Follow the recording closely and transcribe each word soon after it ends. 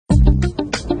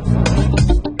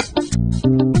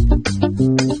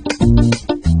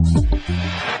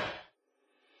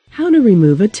to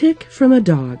remove a tick from a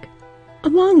dog.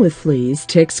 Along with fleas,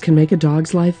 ticks can make a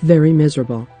dog's life very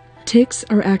miserable. Ticks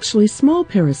are actually small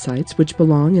parasites which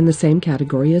belong in the same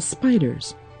category as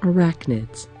spiders,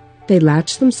 arachnids. They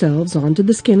latch themselves onto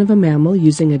the skin of a mammal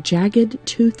using a jagged,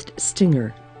 toothed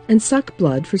stinger and suck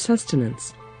blood for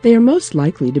sustenance. They are most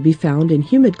likely to be found in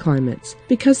humid climates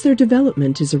because their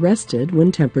development is arrested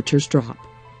when temperatures drop.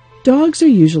 Dogs are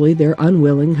usually their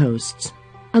unwilling hosts.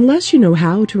 Unless you know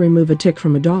how to remove a tick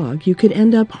from a dog, you could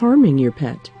end up harming your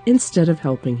pet instead of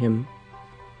helping him.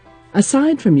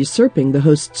 Aside from usurping the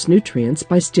host's nutrients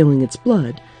by stealing its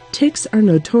blood, ticks are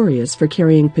notorious for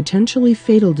carrying potentially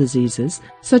fatal diseases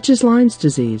such as Lyme's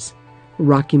disease,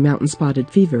 Rocky Mountain spotted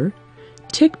fever,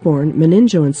 tick-borne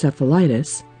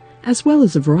meningoencephalitis, as well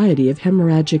as a variety of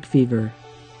hemorrhagic fever.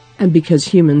 And because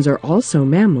humans are also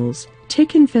mammals,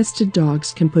 tick-infested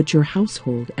dogs can put your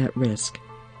household at risk.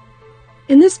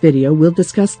 In this video, we'll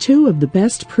discuss 2 of the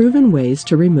best proven ways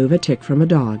to remove a tick from a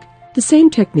dog. The same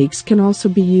techniques can also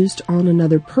be used on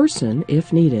another person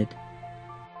if needed.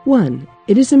 1.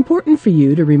 It is important for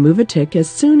you to remove a tick as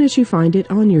soon as you find it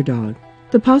on your dog.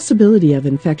 The possibility of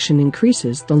infection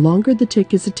increases the longer the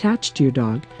tick is attached to your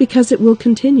dog because it will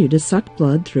continue to suck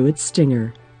blood through its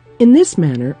stinger. In this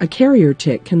manner, a carrier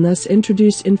tick can thus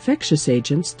introduce infectious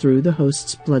agents through the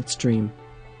host's bloodstream.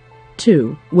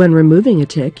 2. When removing a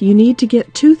tick, you need to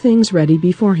get 2 things ready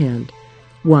beforehand.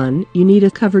 1. You need a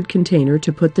covered container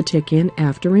to put the tick in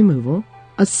after removal.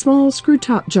 A small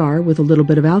screw-top jar with a little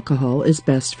bit of alcohol is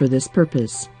best for this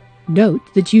purpose. Note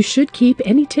that you should keep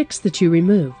any ticks that you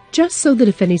remove, just so that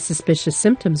if any suspicious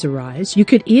symptoms arise, you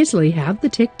could easily have the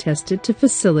tick tested to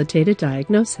facilitate a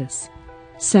diagnosis.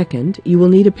 Second, you will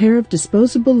need a pair of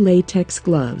disposable latex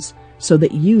gloves so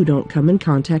that you don't come in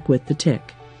contact with the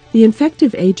tick. The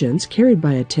infective agents carried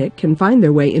by a tick can find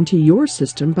their way into your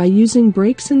system by using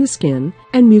breaks in the skin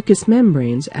and mucous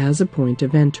membranes as a point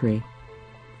of entry.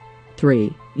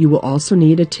 3. You will also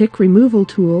need a tick removal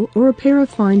tool or a pair of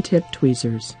fine-tipped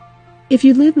tweezers. If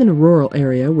you live in a rural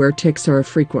area where ticks are a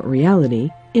frequent reality,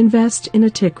 invest in a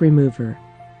tick remover.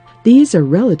 These are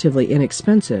relatively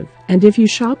inexpensive, and if you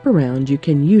shop around, you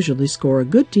can usually score a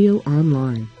good deal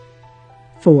online.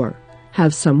 4.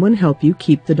 Have someone help you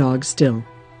keep the dog still.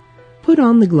 Put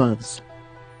on the gloves.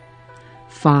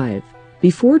 5.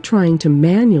 Before trying to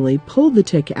manually pull the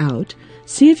tick out,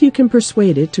 see if you can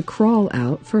persuade it to crawl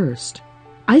out first.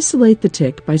 Isolate the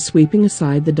tick by sweeping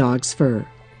aside the dog's fur.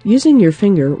 Using your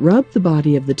finger, rub the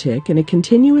body of the tick in a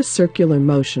continuous circular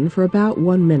motion for about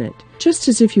 1 minute, just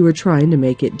as if you were trying to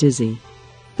make it dizzy.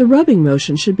 The rubbing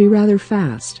motion should be rather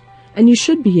fast, and you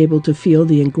should be able to feel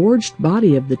the engorged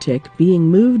body of the tick being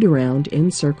moved around in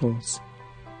circles.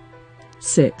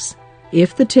 6.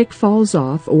 If the tick falls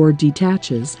off or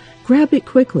detaches, grab it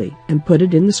quickly and put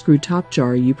it in the screw-top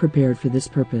jar you prepared for this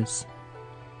purpose.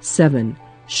 7.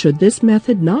 Should this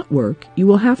method not work, you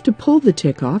will have to pull the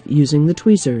tick off using the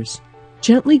tweezers.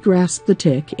 Gently grasp the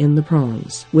tick in the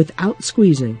prongs, without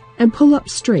squeezing, and pull up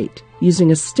straight,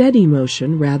 using a steady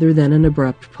motion rather than an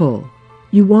abrupt pull.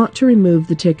 You want to remove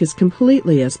the tick as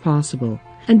completely as possible,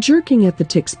 and jerking at the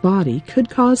tick's body could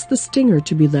cause the stinger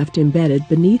to be left embedded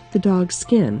beneath the dog's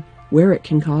skin, where it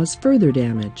can cause further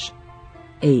damage.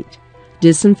 8.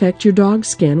 Disinfect your dog's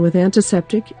skin with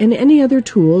antiseptic and any other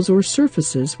tools or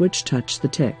surfaces which touch the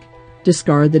tick.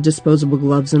 Discard the disposable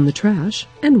gloves in the trash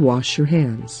and wash your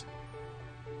hands.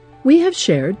 We have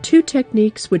shared 2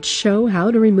 techniques which show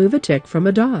how to remove a tick from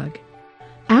a dog.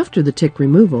 After the tick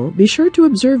removal, be sure to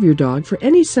observe your dog for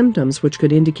any symptoms which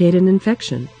could indicate an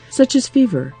infection, such as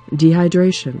fever,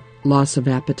 dehydration, loss of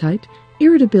appetite,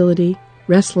 irritability,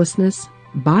 restlessness,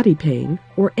 body pain,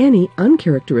 or any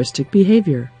uncharacteristic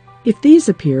behavior. If these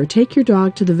appear, take your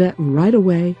dog to the vet right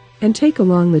away and take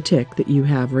along the tick that you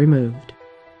have removed.